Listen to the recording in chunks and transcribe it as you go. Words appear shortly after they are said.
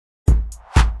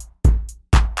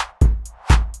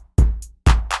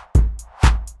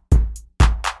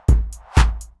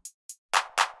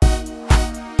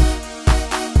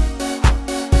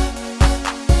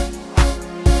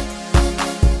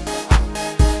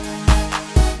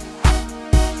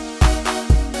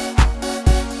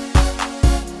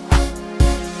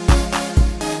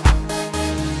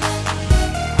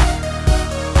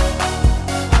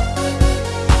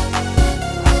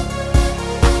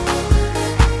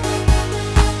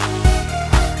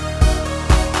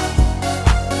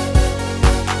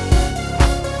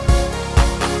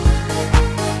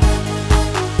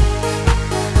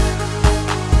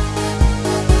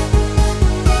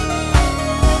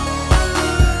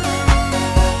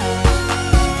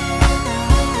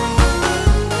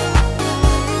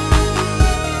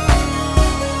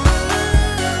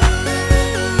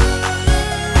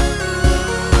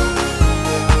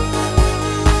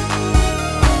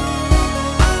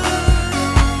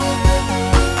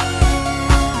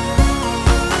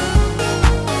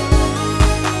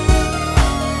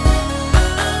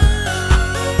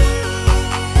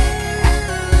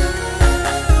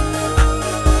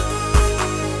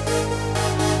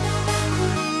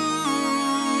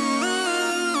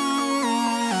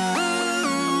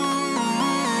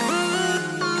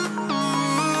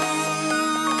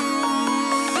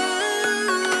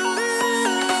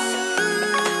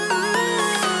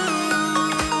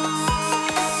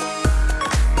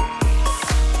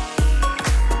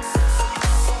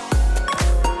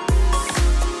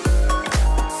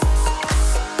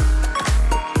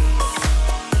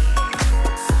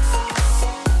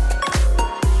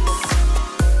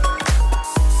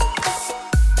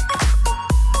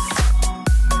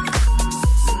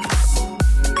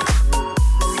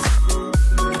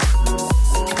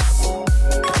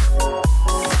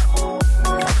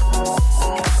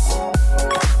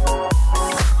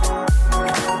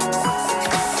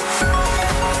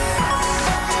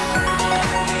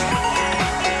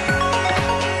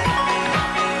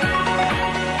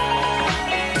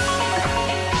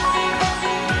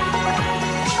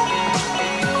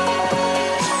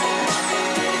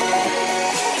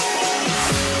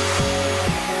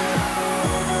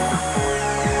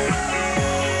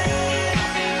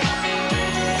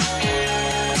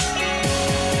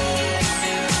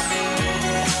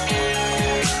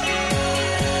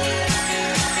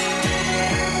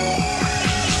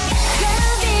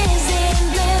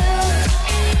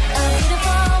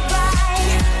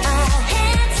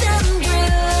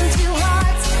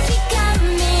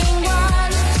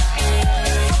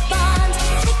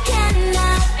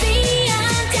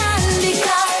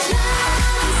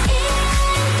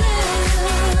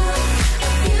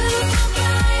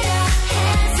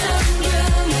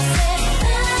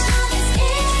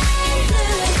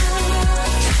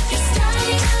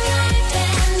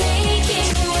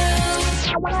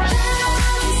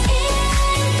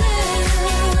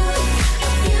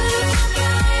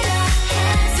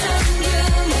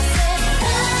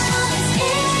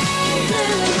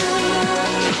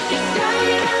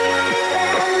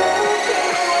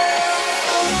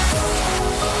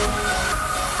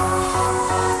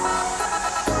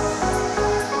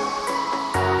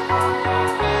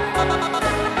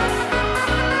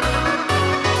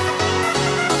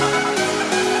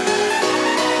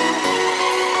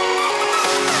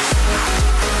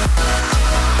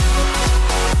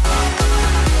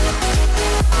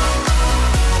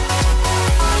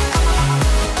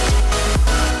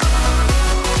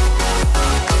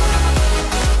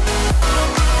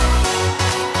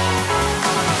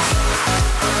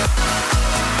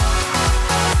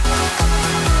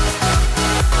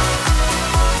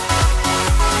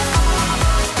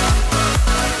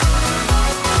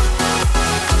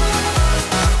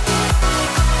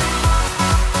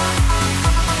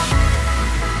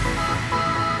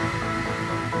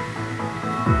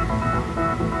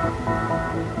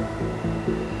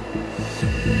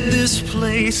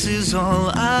place is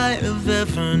all I've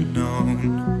ever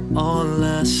known, all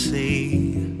I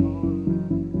see.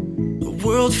 The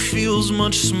world feels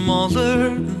much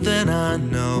smaller than I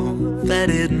know that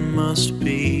it must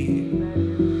be.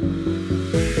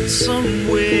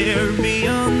 Somewhere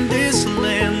beyond this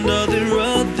land are there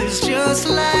others just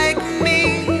like me.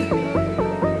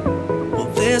 Well,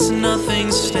 there's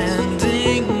nothing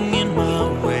standing in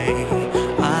my way.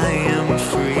 I am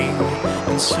free,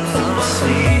 and soon I'll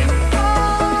see.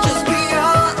 Just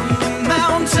beyond the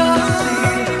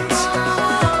mountains,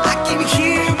 I can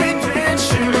hear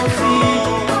adventure call,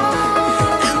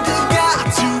 and I've got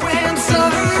to answer,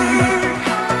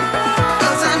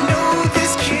 'cause I know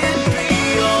this can't be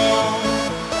all.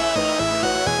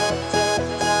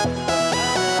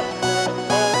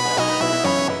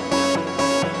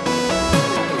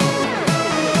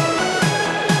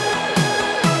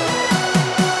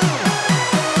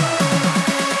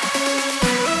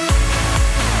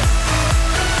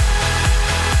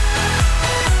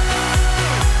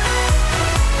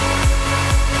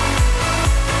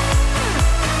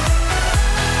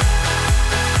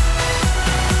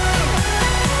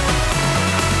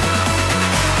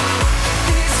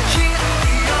 This can't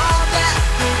be all that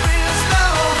there is, no.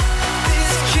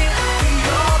 This can't be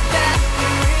all that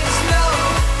there is, no.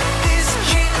 This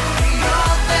can't be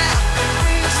all that there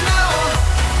is, no.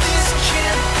 This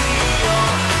can't be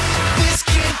all. This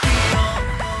can't be all.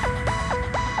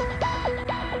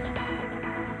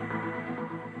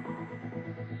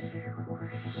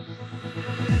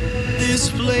 This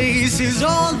place is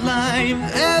all I've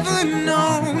ever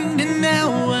known, and now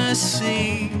I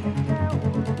see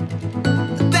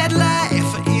that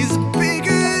life is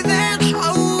bigger than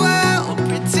our world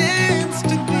pretends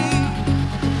to be.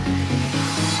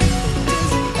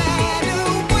 Doesn't matter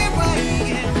where I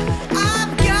am,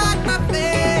 I've got my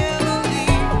family.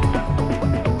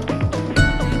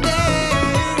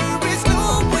 There is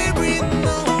nowhere in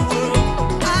the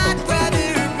world I'd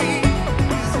rather be,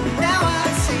 'cause now I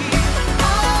see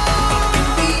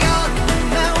beyond the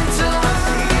mountains,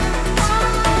 and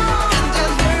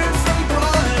I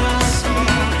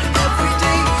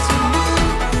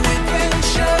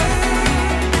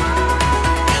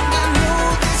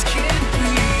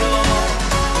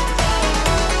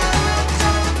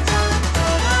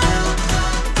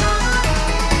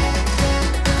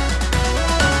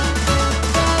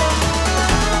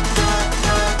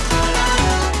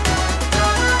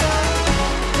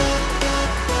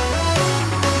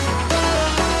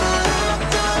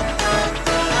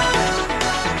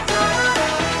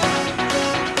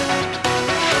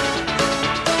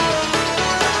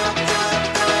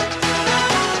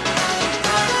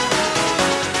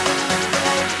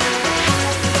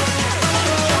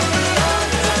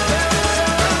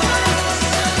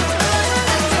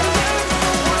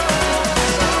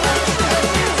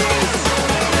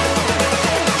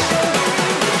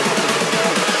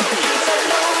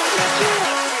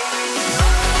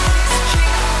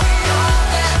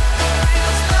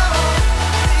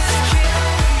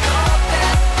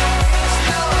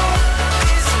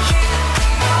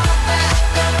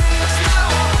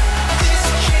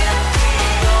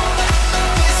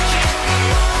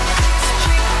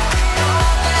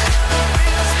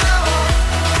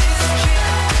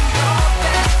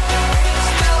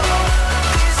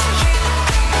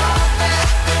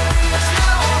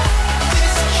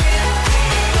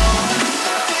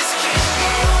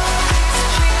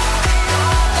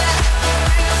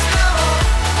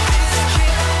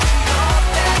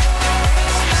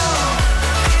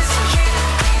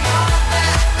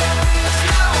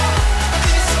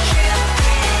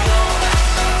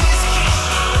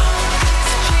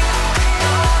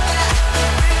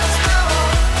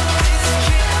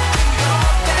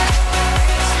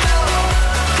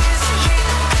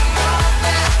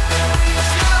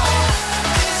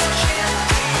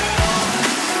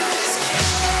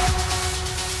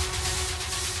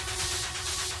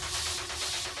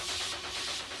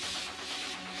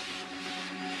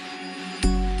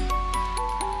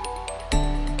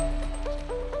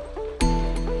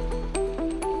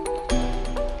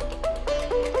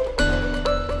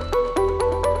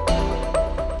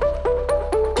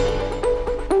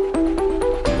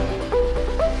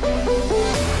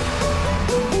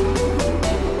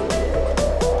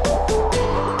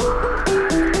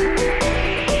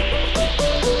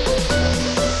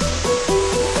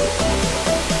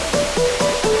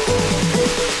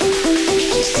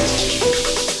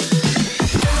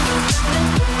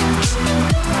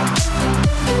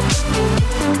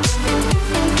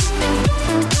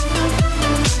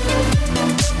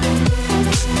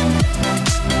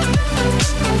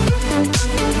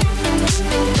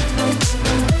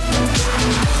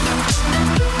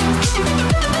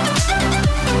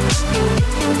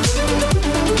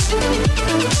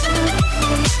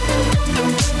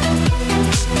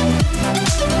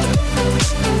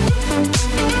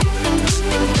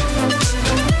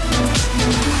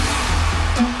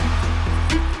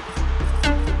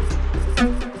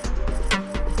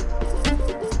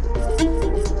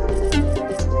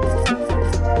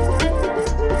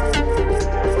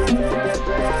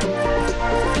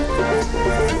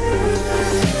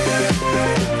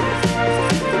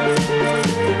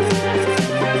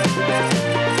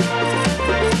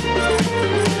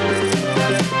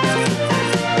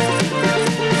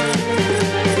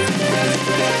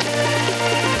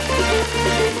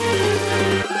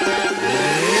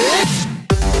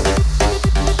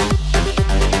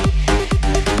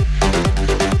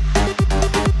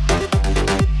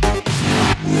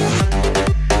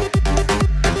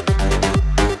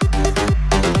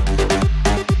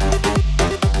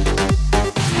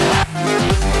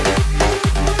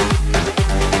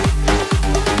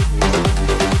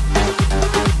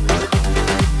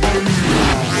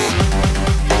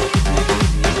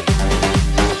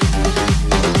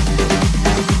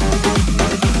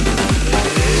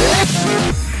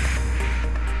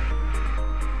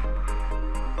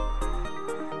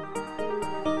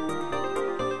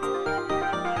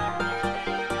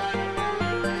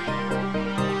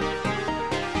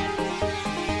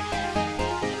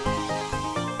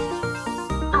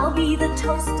I'll be the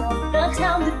toast of the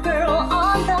town, the girl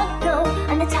on the go,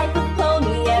 and the type of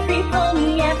pony every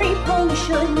pony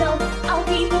should know. I'll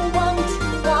be the one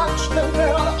to watch the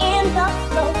girl in the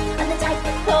flow, and the type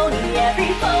of pony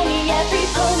every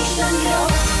pony should know.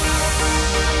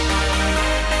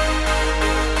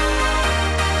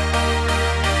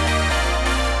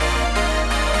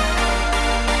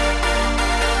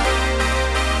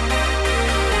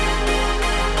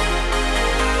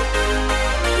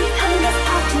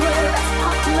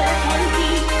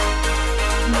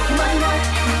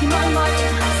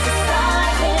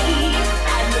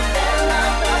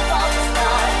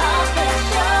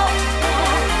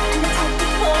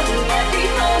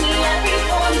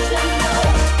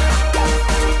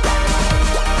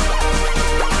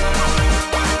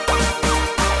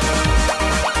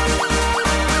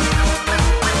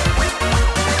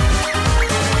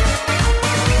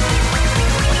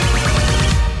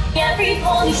 Every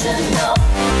pony should know.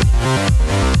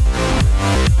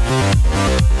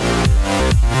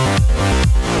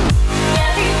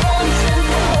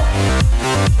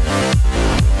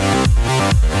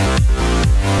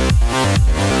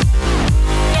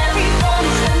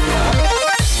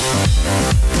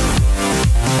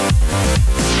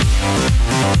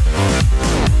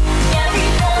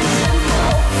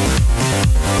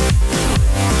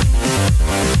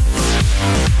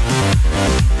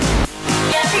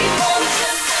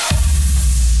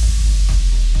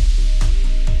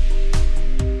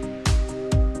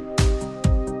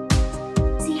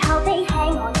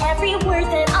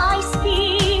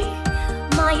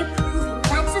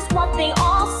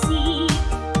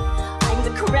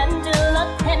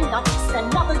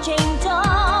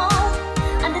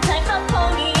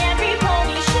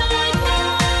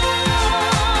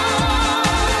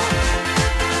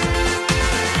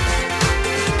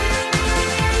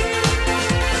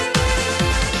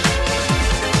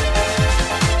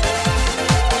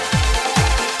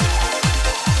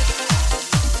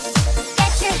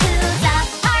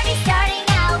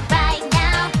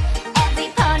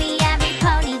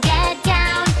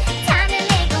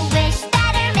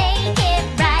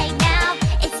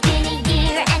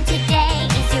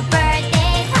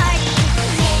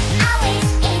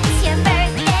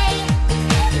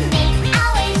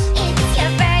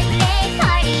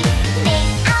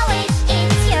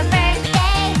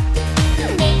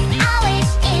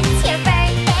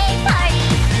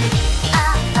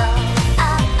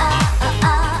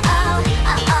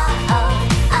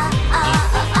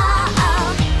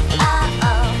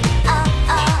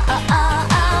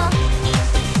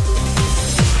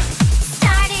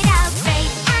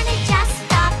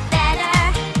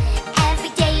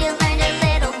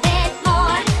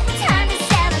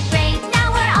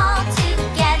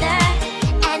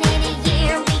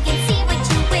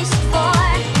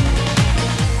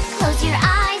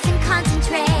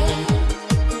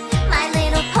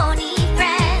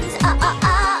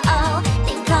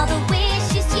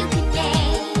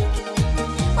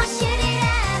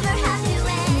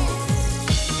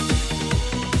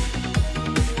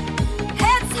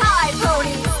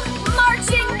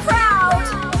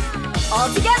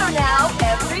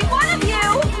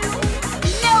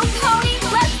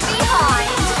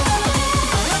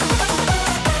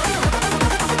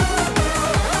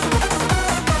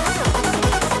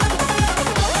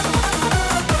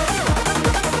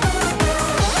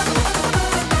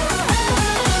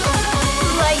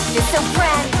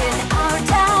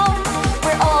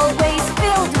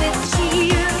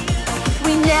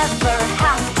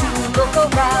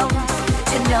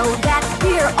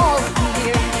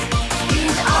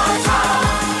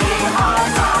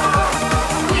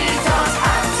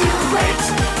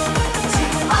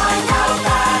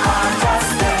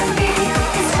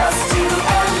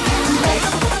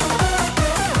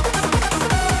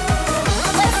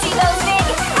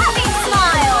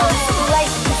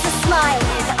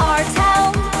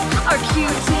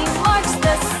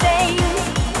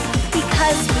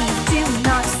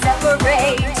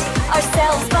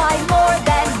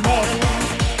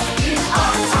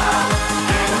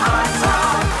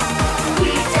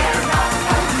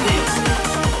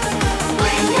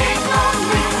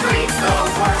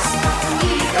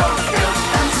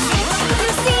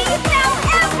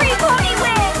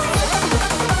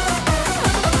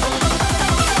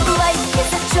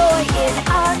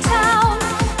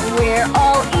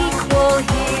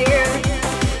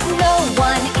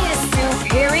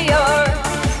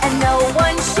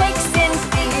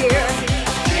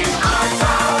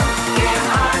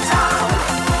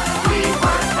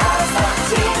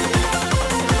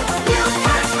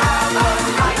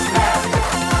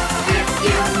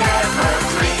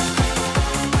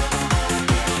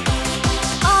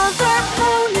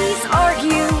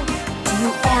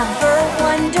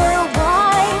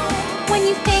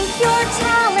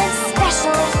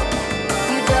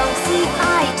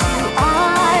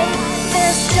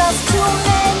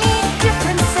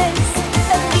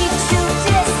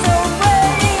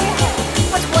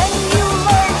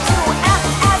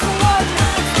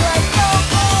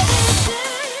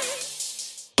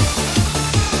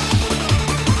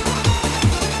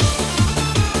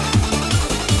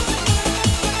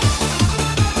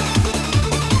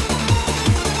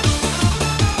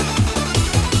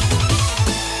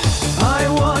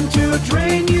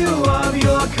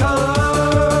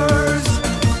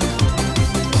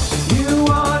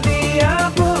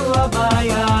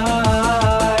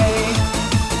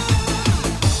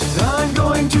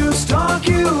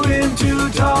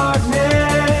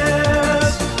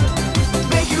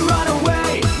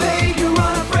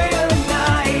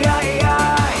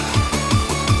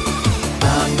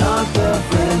 not the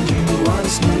friend you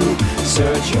once knew.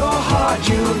 Search your heart,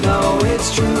 you know it's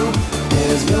true.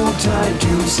 There's no time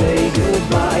to say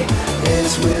goodbye.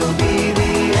 This will be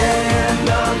the end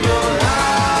of your life.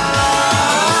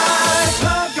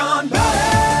 I've gone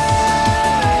Batty,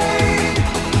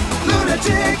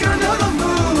 lunatic under the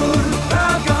moon.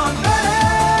 I've gone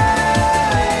Batty.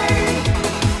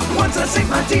 Once I sink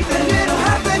my teeth, then it'll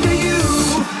happen to you.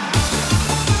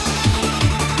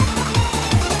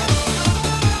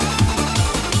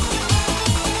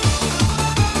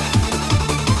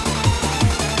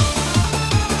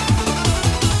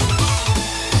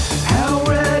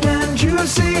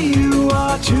 Say you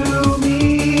are to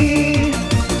me,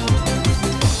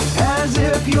 as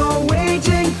if you're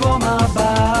waiting for my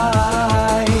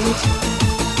bite.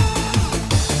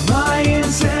 My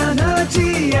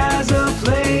insanity has a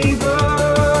flavor,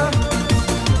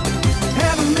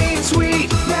 heavenly and sweet,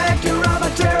 nectar of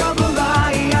a terrible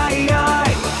lie.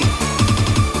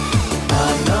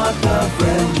 I'm not the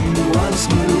friend you once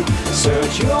knew.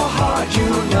 Search your heart, you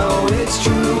know it's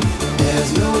true.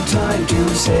 There's no time to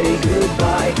say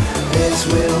goodbye. This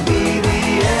will be the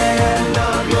end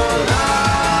of your life.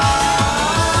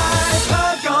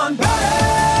 I've gone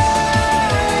Batty,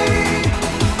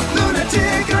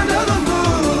 lunatic under the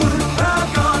moon. I've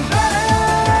gone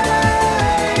Batty.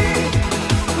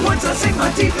 Once I sink my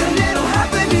teeth, then it'll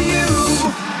happen to you.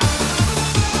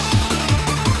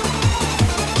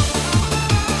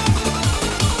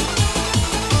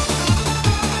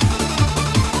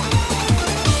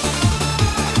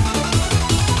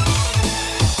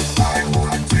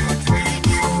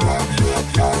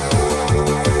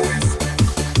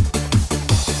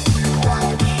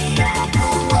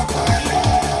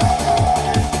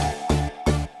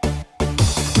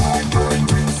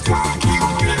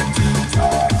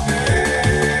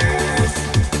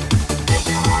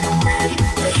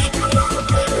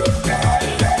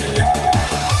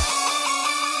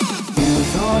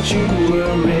 You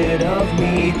were rid of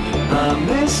me, a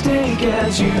mistake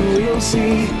as you will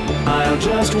see. I'll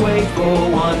just wait for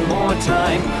one more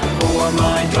time for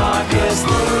my darkest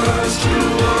thirst to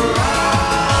arrive.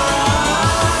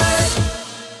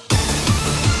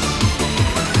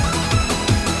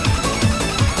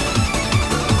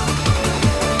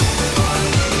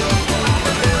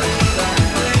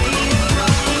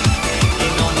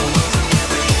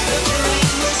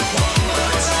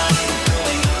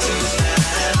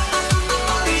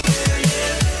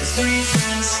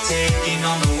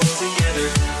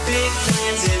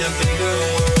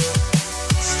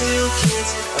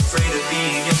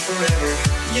 Forever,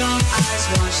 young eyes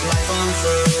watch life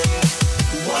unfurl.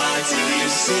 Why do you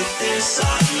sit there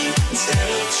sighing instead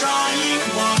of trying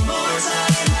one more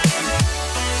time?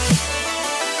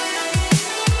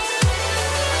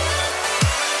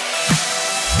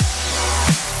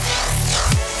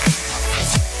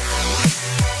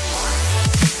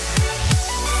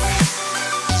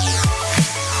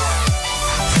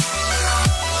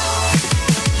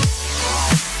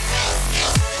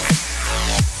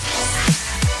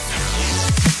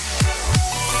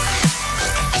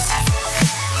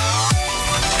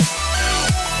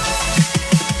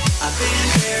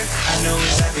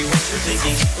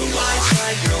 Thinking, but why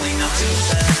try growing up too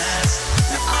fast?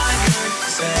 Now I learned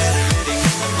it's better living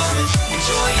in the moment.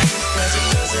 Enjoy it because it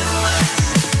doesn't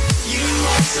last. You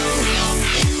are so young,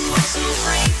 you are so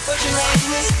free, but you're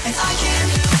aimless, and I can't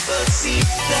help but see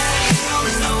that you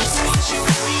don't know what you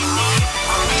really need.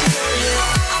 I'll be there yet,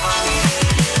 I'll be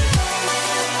there yet.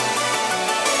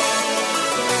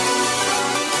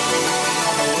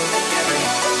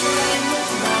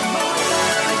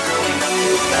 Growing up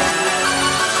too fast.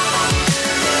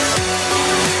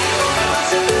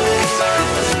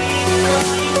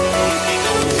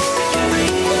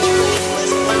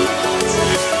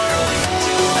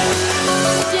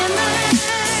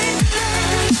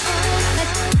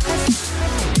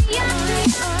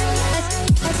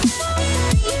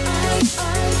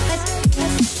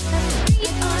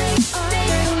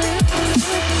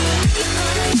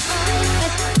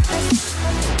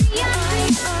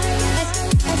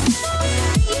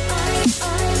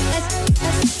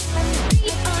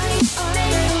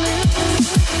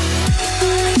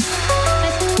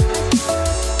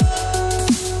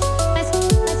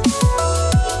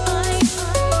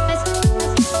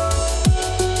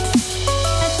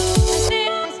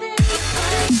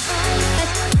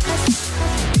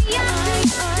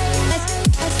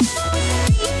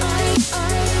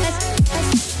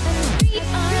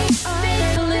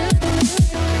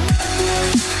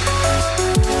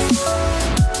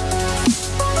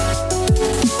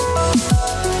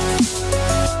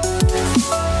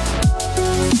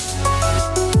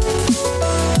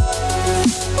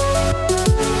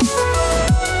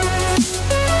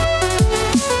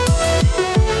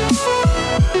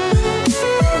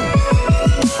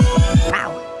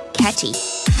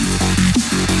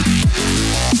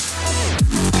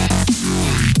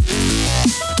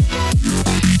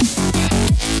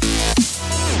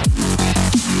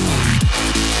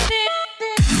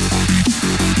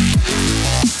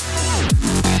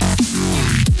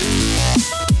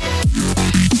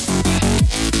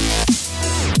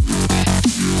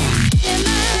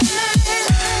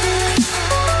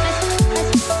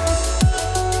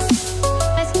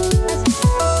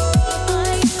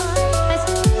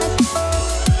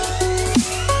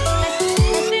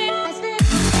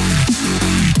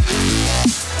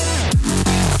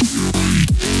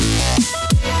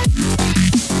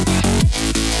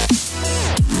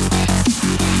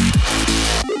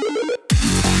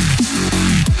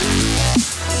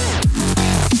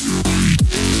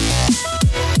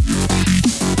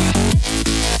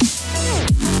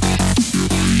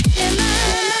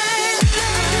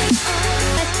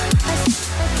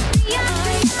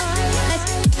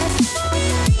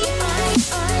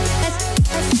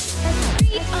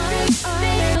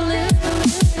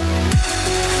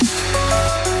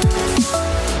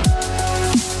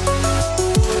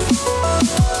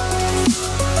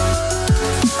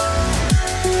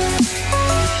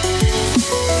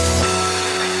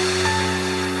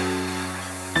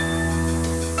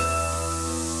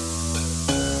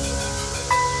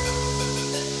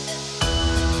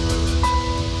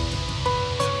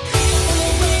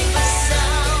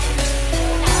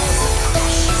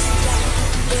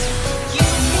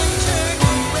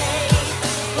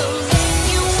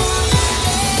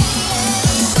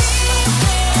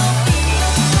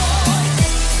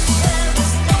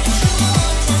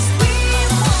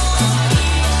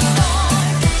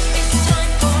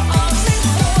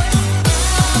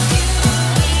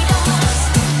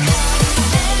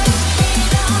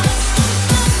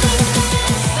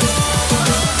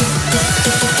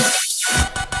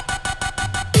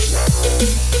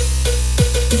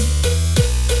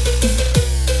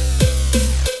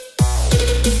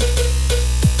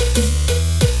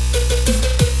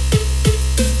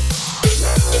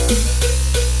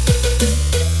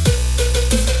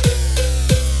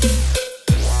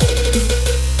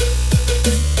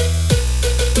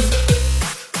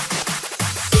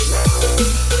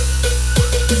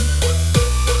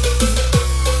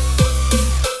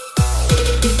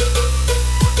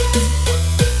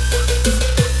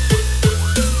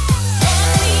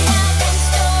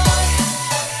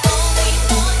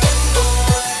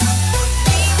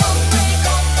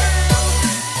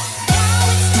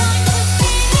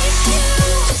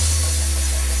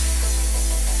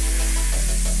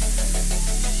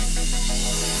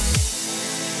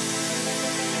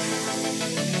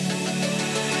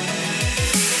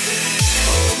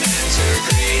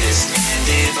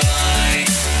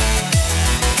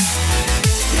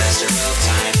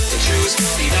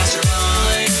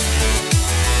 rhyme.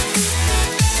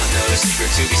 Another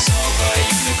secret to be solved by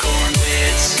unicorn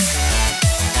wits.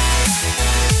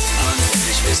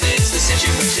 Unfinished business, the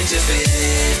situation to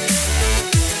fit.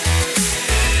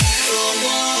 From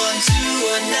one to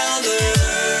another.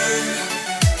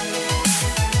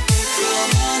 From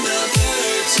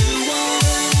another to one.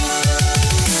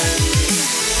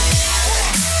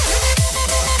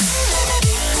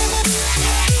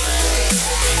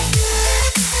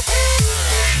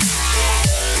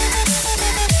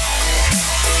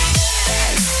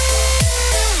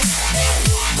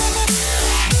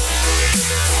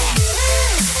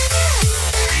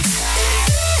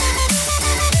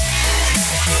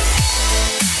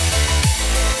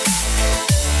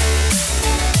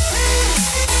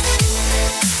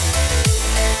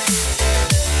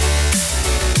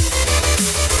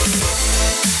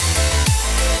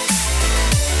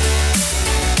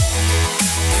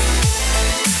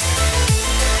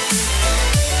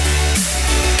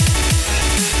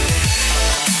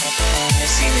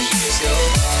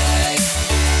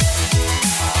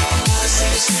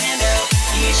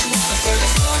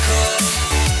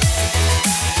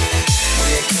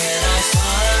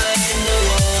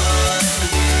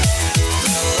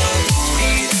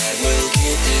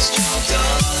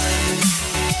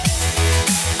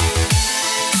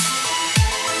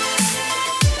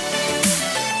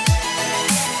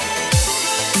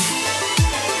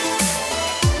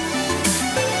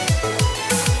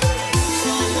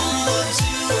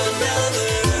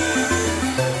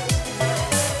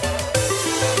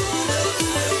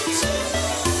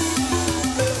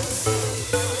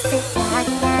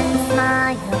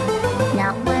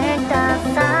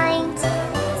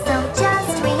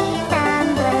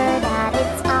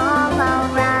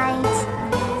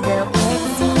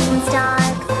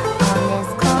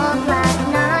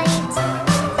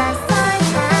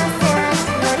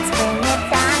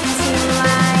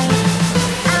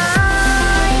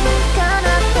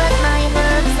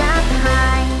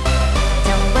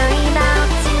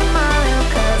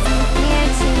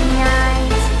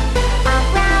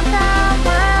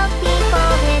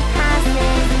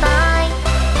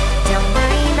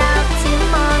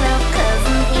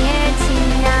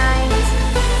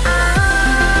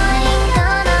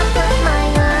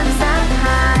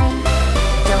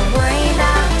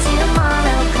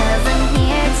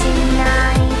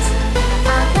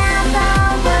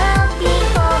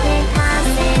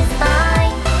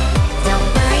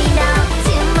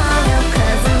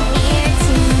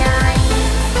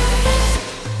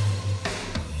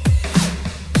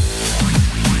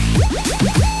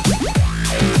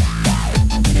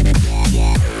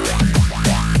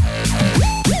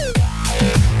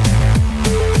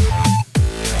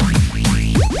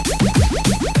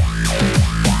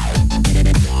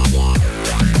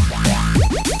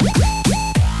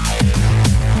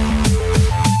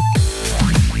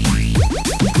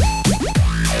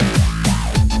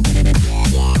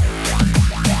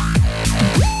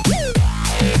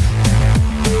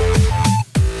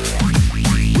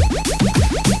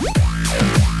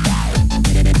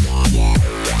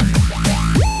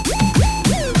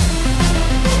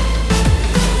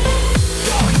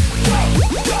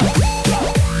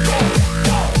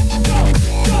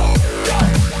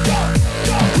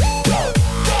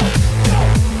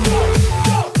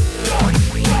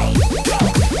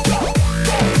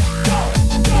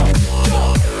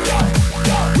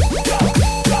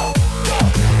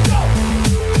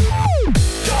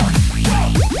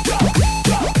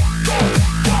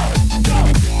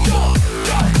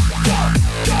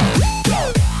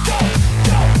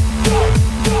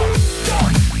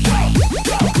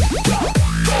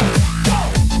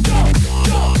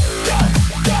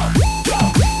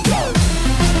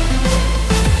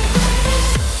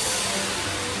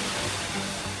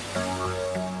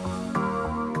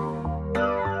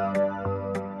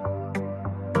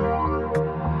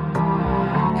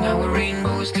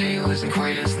 isn't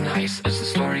quite as nice as the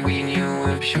story we knew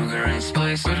of sugar and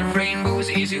spice. But a rainbow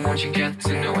is easy once you get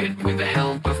to know it, with the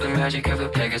help of the magic of a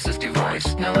Pegasus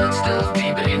device. Now let's delve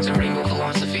deeper into rainbow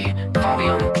philosophy, far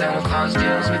beyond that of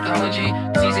Clydesdale's mythology.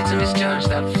 It's easy to misjudge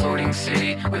that floating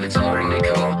city with its alluring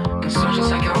decor and social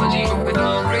psychology. But with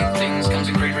all great things comes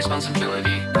a great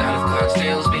responsibility, that of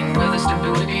Clydesdale's being weather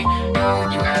stability. How,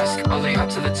 you ask, are they up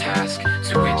to the task?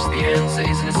 To which the answer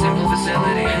is in a simple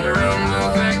facility. In the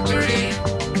rainbow factory,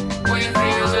 where your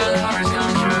fears and hearts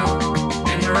come true.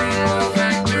 In the rainbow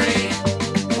factory,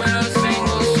 where a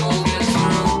single soul gets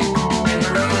through. In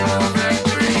the rainbow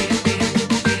factory.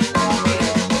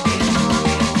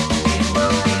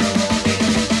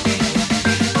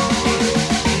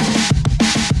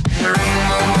 In the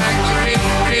rainbow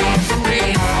factory,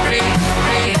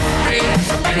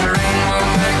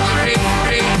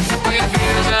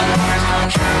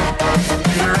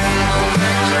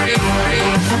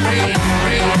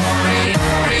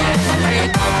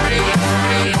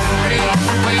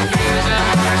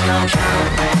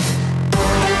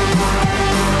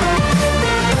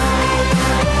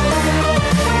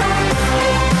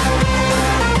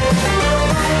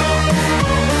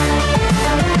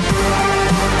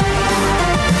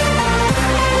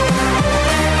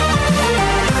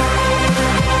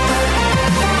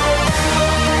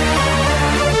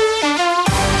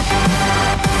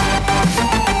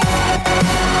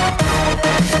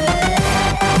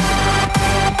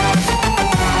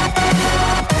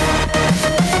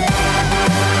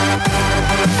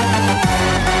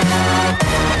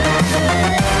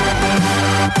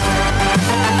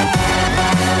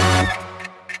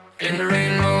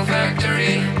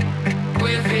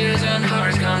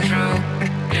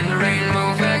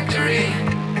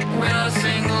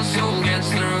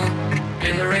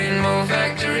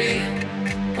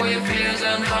 where your fears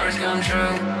and hearts come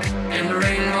true. In the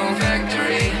rainbow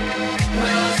factory,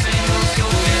 where all single soul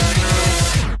gets through.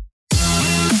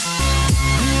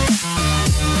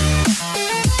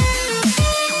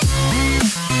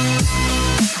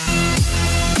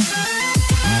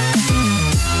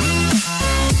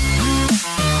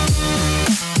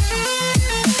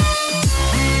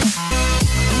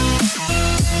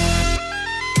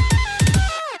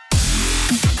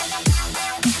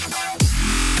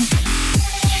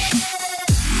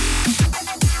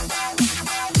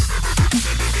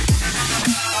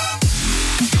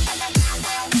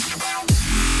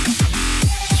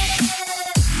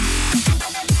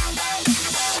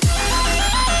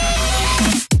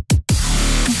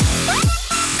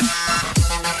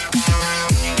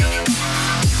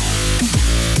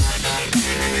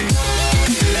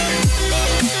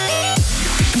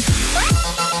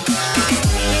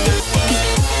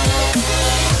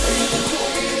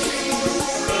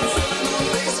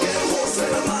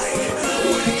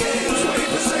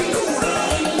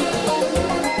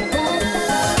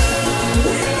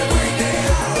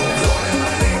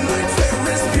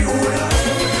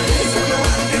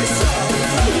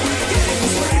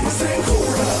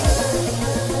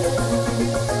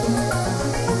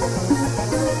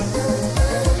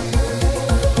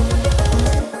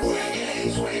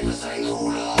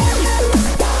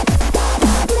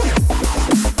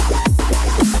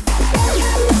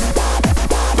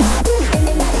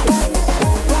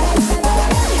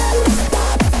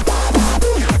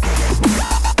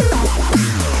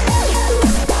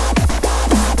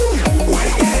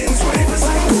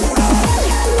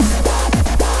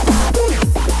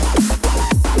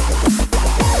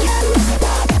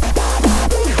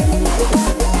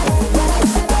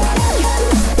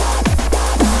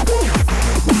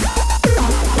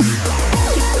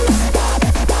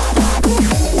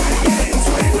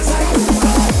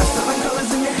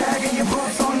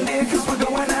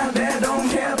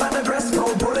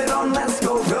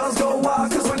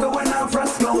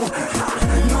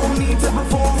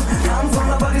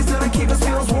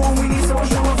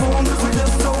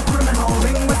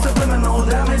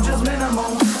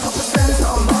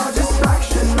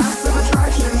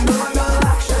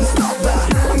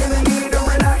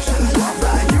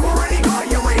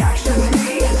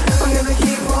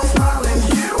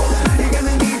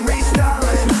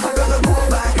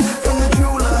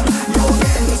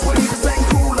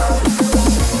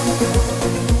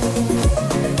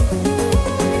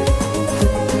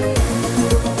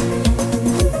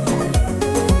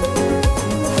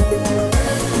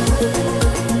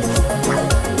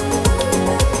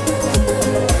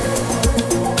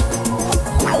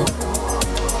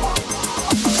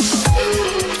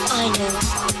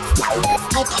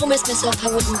 myself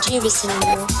I wouldn't do this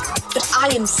anymore, but I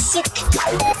am sick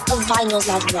of vinyls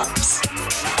that rubs.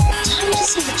 Time to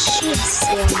see what she has to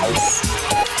say on this.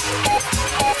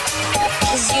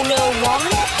 'Cause you know why?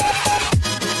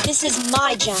 This is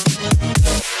my jam.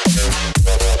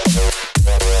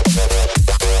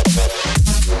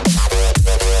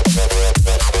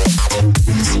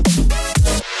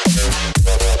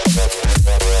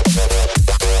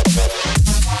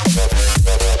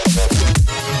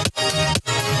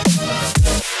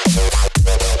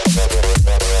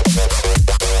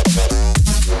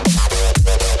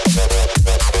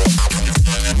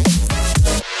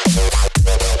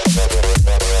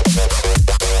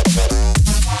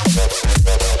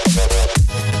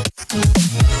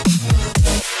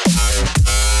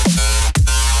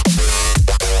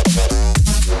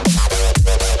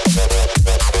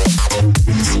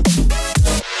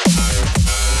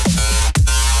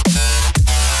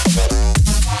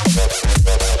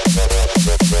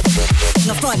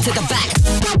 To the back.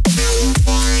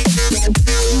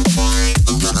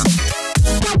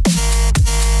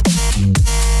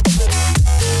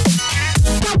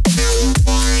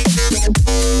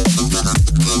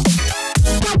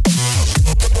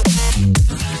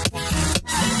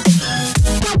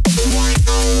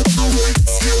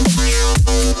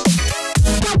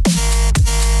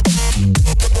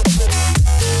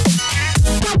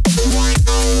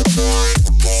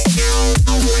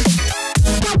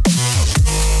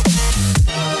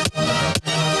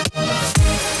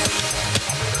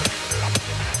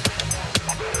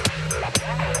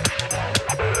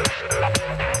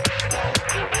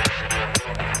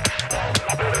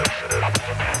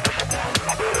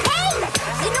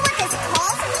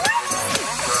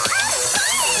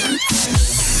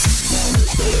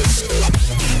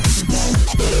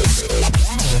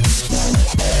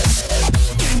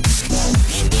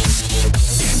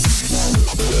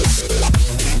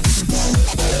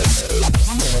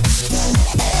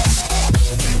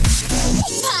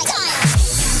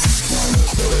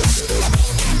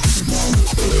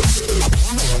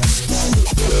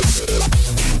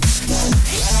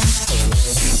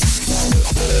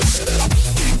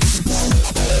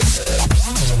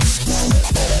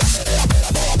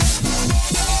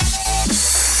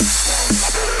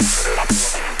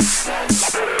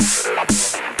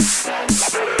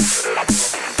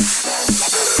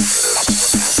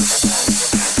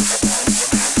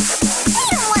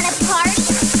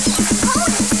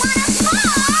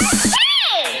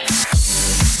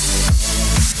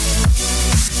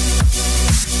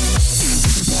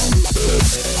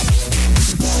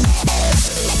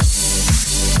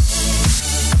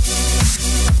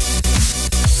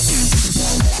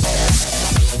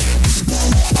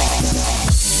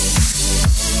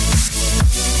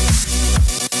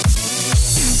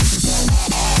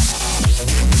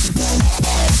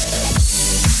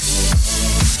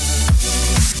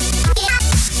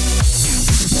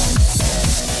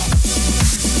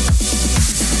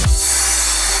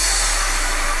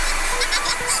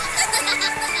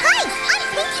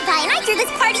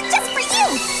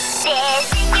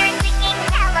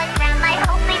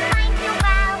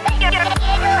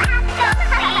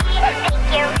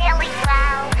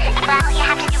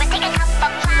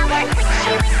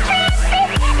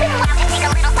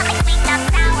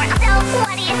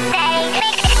 you say?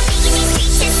 Baby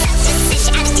creatures such a fish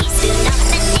out of teaspoon of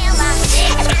vanilla.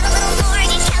 Add a little more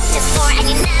and you count to 4 and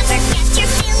you never get your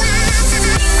fill up.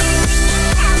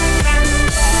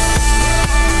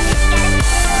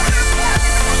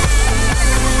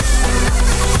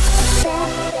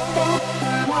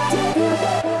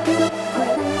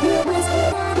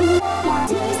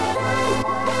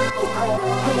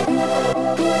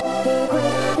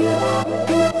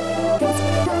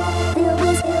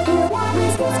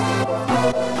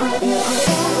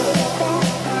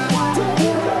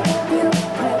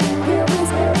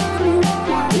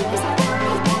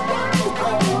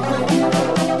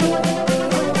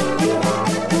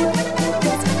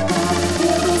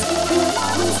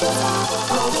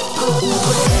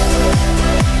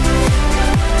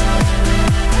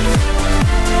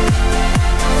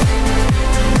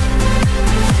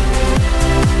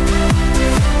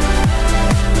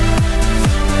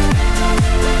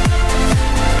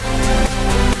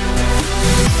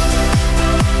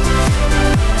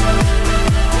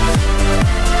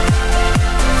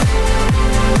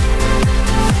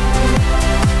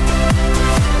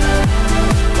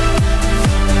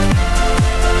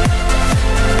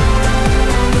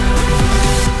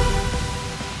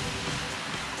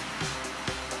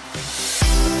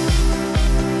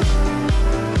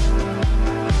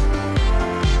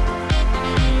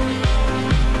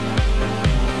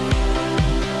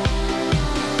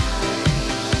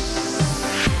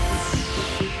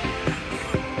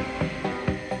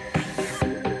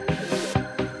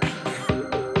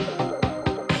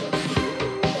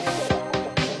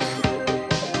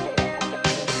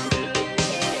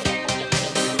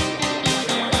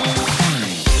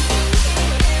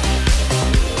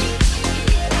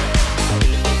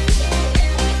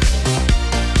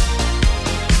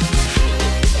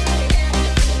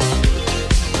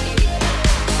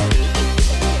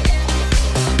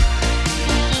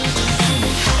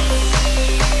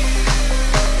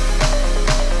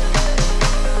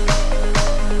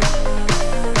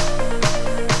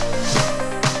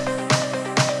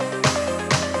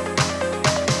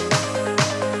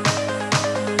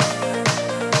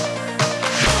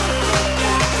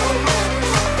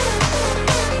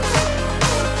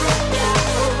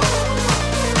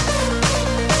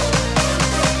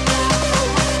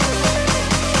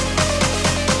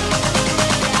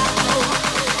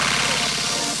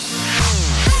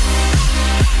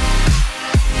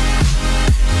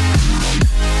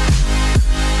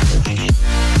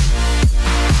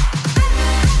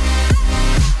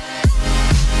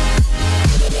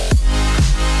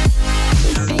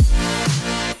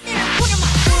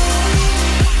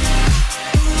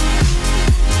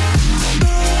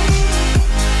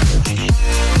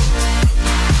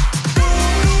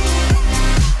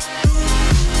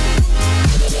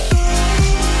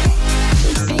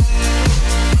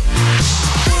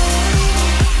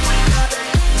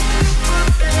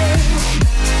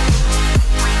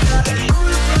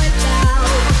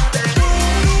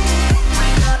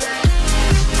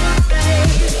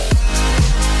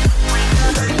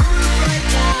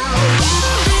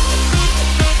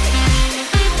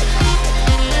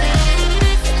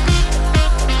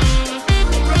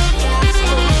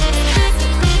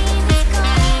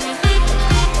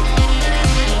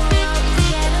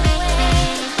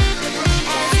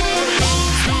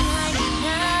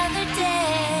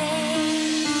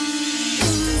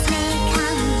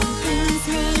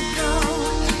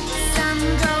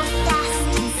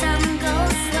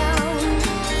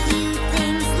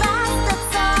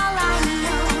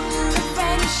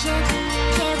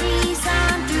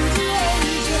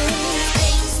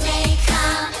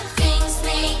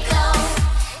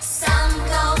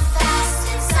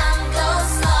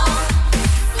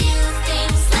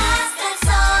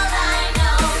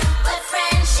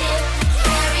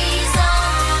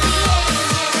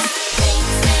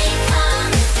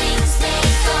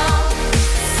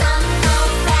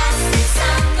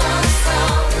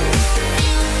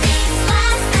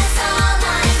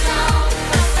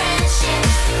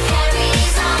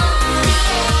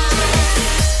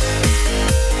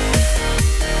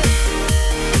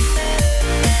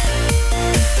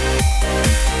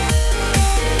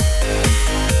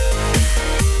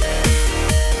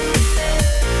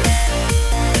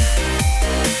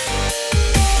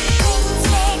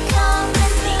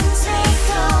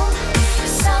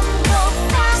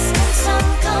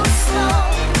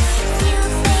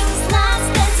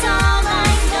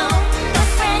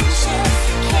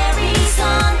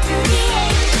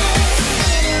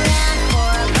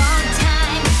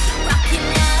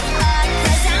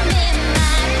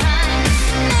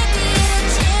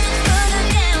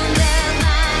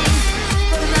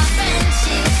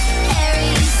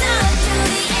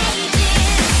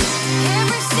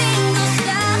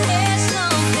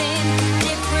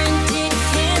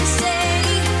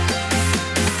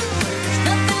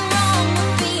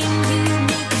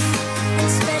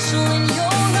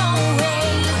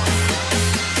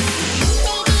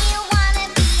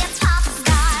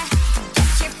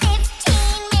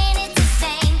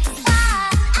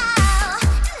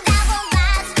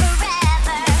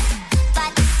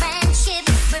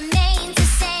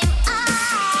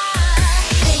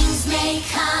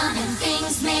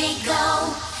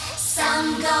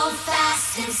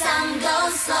 and some go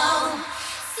slow.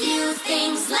 Few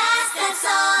things last, that's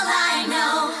all I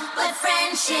know. But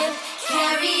friendship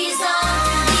carries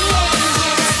on.